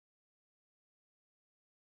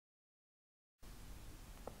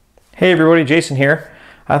Hey everybody, Jason here.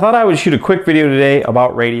 I thought I would shoot a quick video today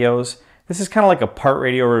about radios. This is kind of like a part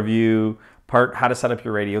radio review, part how to set up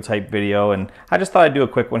your radio type video, and I just thought I'd do a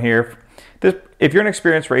quick one here. If you're an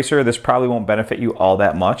experienced racer, this probably won't benefit you all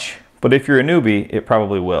that much, but if you're a newbie, it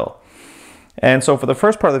probably will. And so for the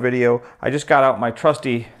first part of the video, I just got out my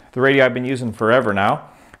trusty, the radio I've been using forever now.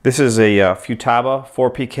 This is a Futaba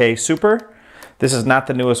 4PK Super. This is not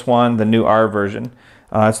the newest one, the new R version.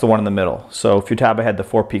 It's the one in the middle. So Futaba had the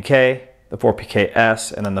 4PK, the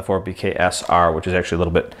 4PKS, and then the 4PKSR, which is actually a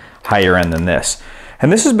little bit higher end than this.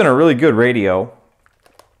 And this has been a really good radio.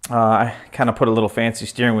 I kind of put a little fancy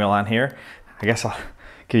steering wheel on here. I guess I'll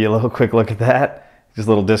give you a little quick look at that. Just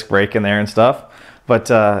a little disc brake in there and stuff. But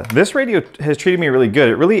this radio has treated me really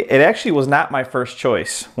good. It actually was not my first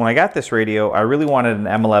choice. When I got this radio, I really wanted an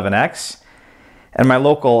M11X, and my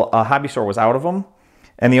local hobby store was out of them.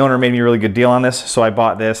 And the owner made me a really good deal on this, so I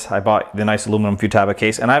bought this. I bought the nice aluminum Futaba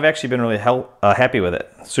case, and I've actually been really happy with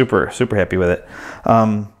it. Super happy with it.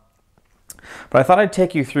 But I thought I'd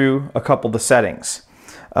take you through a couple of the settings.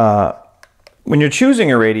 When you're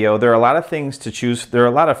choosing a radio, there are a lot of things to choose. There are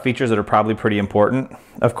a lot of features that are probably pretty important.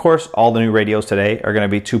 Of course, all the new radios today are going to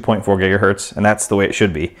be 2.4 gigahertz, and that's the way it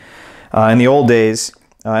should be. In the old days,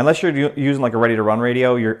 unless you're using like a ready-to-run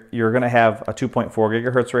radio, you're going to have a 2.4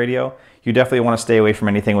 gigahertz radio. You definitely want to stay away from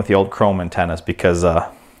anything with the old chrome antennas because,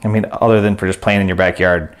 I mean, other than for just playing in your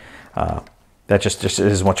backyard, that just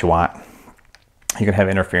isn't what you want. You can have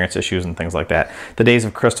interference issues and things like that. The days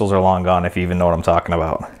of crystals are long gone, if you even know what I'm talking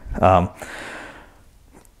about.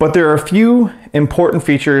 But there are a few important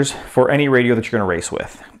features for any radio that you're going to race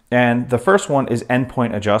with. And the first one is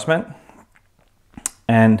endpoint adjustment.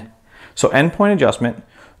 And so endpoint adjustment,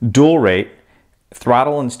 dual rate,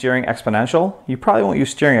 throttle and steering exponential. You probably won't use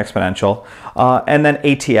steering exponential. And then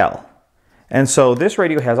ATL. And so this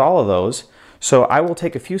radio has all of those. So I will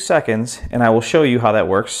take a few seconds and I will show you how that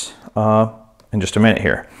works in just a minute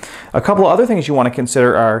here. A couple of other things you want to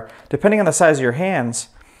consider are, depending on the size of your hands,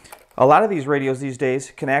 a lot of these radios these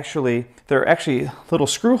days can actually, they're actually little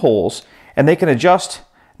screw holes, and they can adjust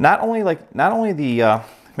not only the,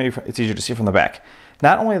 maybe it's easier to see from the back,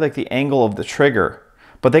 not only like the angle of the trigger,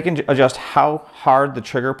 but they can adjust how hard the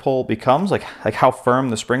trigger pull becomes, like how firm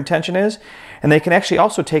the spring tension is. And they can actually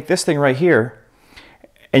also take this thing right here,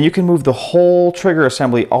 and you can move the whole trigger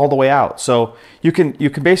assembly all the way out. So you can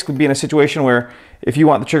basically be in a situation where if you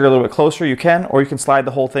want the trigger a little bit closer, you can, or you can slide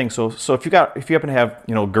the whole thing. So if you happen to have,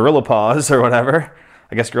 you know, gorilla paws or whatever,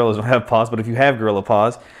 I guess gorillas don't have paws, but if you have gorilla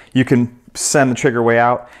paws, you can send the trigger way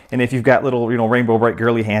out. And if you've got little, you know, rainbow bright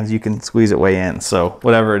girly hands, you can squeeze it way in. So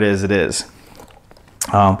whatever it is, it is.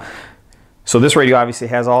 So this radio obviously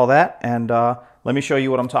has all that, and let me show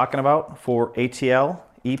you what I'm talking about for ATL,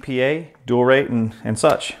 EPA, dual rate, and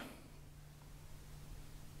such.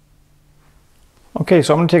 Okay,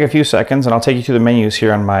 so I'm going to take a few seconds and I'll take you through the menus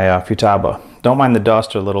here on my Futaba. Don't mind the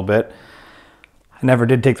dust a little bit. I never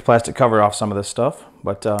did take the plastic cover off some of this stuff,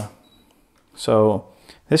 but so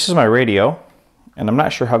this is my radio, and I'm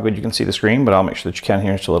not sure how good you can see the screen, but I'll make sure that you can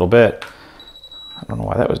hear just a little bit. I don't know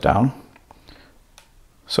why that was down.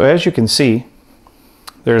 So as you can see,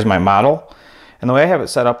 there's my model, and the way I have it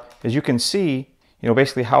set up is you can see, you know,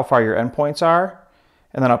 basically how far your endpoints are,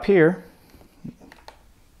 and then up here,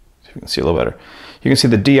 see if you can see a little better, you can see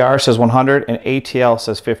the DR says 100 and ATL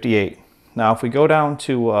says 58. Now if we go down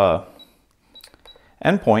to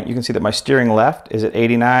endpoint, you can see that my steering left is at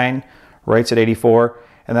 89, right's at 84,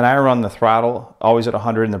 and then I run the throttle always at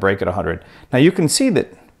 100 and the brake at 100. Now you can see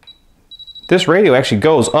that this radio actually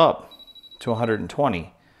goes up to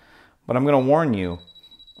 120, but I'm going to warn you,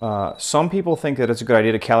 some people think that it's a good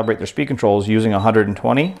idea to calibrate their speed controls using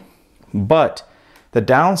 120, but the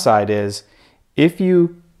downside is if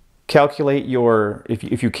you calibrate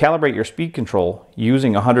your speed control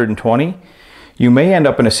using 120, you may end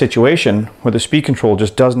up in a situation where the speed control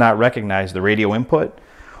just does not recognize the radio input,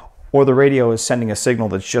 or the radio is sending a signal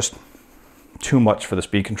that's just too much for the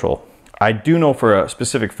speed control. I do know for a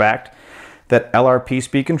specific fact that LRP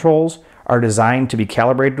speed controls are designed to be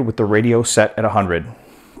calibrated with the radio set at 100.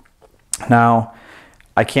 Now,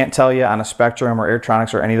 I can't tell you on a Spectrum or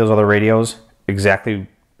Airtronics or any of those other radios exactly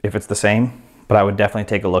if it's the same, but I would definitely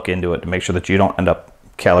take a look into it to make sure that you don't end up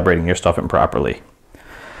calibrating your stuff improperly.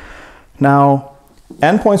 Now,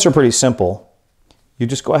 endpoints are pretty simple. You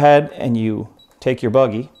just go ahead and you take your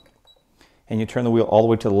buggy and you turn the wheel all the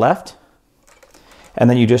way to the left, and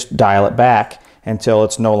then you just dial it back until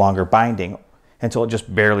it's no longer binding, until it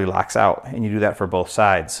just barely locks out, and you do that for both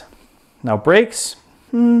sides. Now brakes,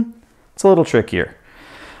 it's a little trickier.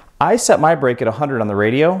 I set my brake at 100 on the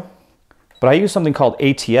radio, but I use something called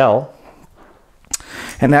ATL,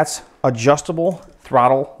 and that's adjustable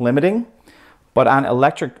throttle limiting, but on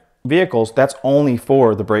electric vehicles, that's only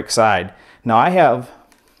for the brake side. Now I have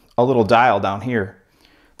a little dial down here.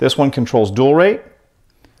 This one controls dual rate,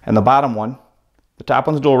 and the bottom one, the top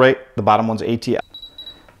one's dual rate, the bottom one's ATL.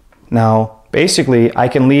 Now, basically, I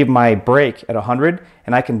can leave my brake at 100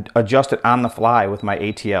 and I can adjust it on the fly with my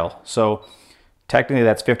ATL. So technically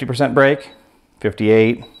that's 50% brake,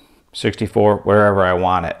 58, 64, wherever I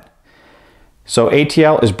want it. So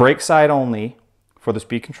ATL is brake side only for the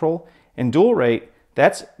speed control, and dual rate,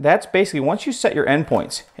 that's basically once you set your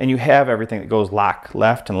endpoints and you have everything that goes lock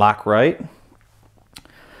left and lock right,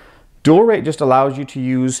 dual rate just allows you to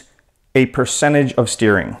use a percentage of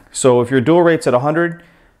steering. So if your dual rate's at 100,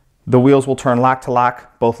 the wheels will turn lock to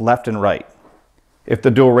lock, both left and right. If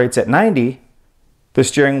the dual rate's at 90, the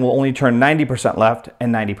steering will only turn 90% left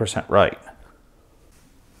and 90% right.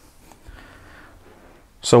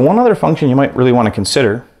 So one other function you might really want to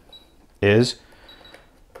consider is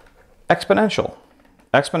exponential.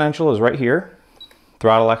 Exponential is right here,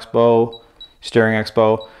 throttle expo, steering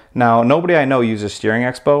expo. Now, nobody I know uses steering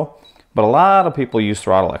expo, but a lot of people use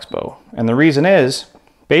throttle expo. And the reason is,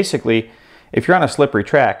 basically, if you're on a slippery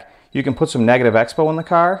track, you can put some negative expo in the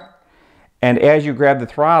car, and as you grab the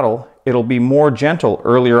throttle, it'll be more gentle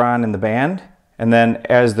earlier on in the band, and then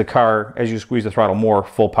as you squeeze the throttle more,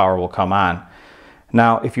 full power will come on.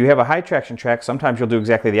 Now, if you have a high traction track, sometimes you'll do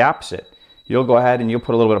exactly the opposite. You'll go ahead and you'll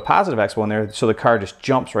put a little bit of positive expo in there so the car just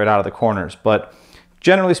jumps right out of the corners. But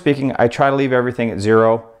generally speaking, I try to leave everything at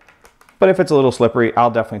 0, but if it's a little slippery, I'll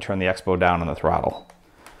definitely turn the expo down on the throttle.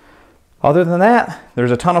 Other than that,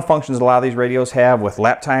 there's a ton of functions a lot of these radios have with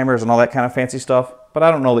lap timers and all that kind of fancy stuff, but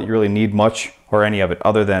I don't know that you really need much or any of it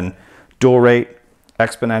other than dual rate,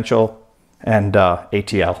 exponential, and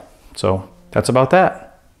ATL. So that's about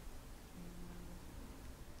that.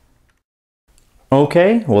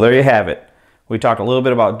 Okay, well there you have it. We talked a little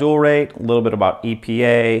bit about dual rate, a little bit about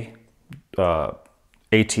EPA,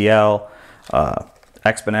 ATL,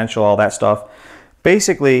 exponential, all that stuff.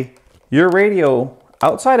 Basically, your radio,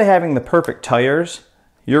 outside of having the perfect tires,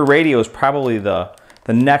 your radio is probably the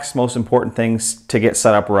next most important things to get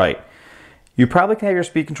set up right. You probably can have your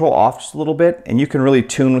speed control off just a little bit, and you can really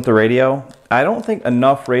tune with the radio. I don't think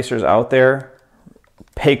enough racers out there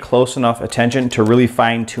pay close enough attention to really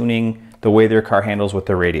fine-tuning the way their car handles with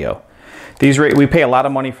their radio. We pay a lot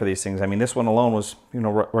of money for these things. I mean, this one alone was,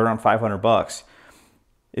 right around 500 bucks.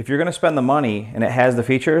 If you're going to spend the money and it has the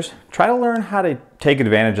features, try to learn how to take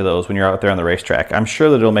advantage of those when you're out there on the racetrack. I'm sure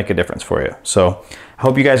that it'll make a difference for you. So I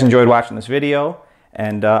hope you guys enjoyed watching this video,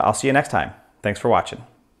 and I'll see you next time. Thanks for watching.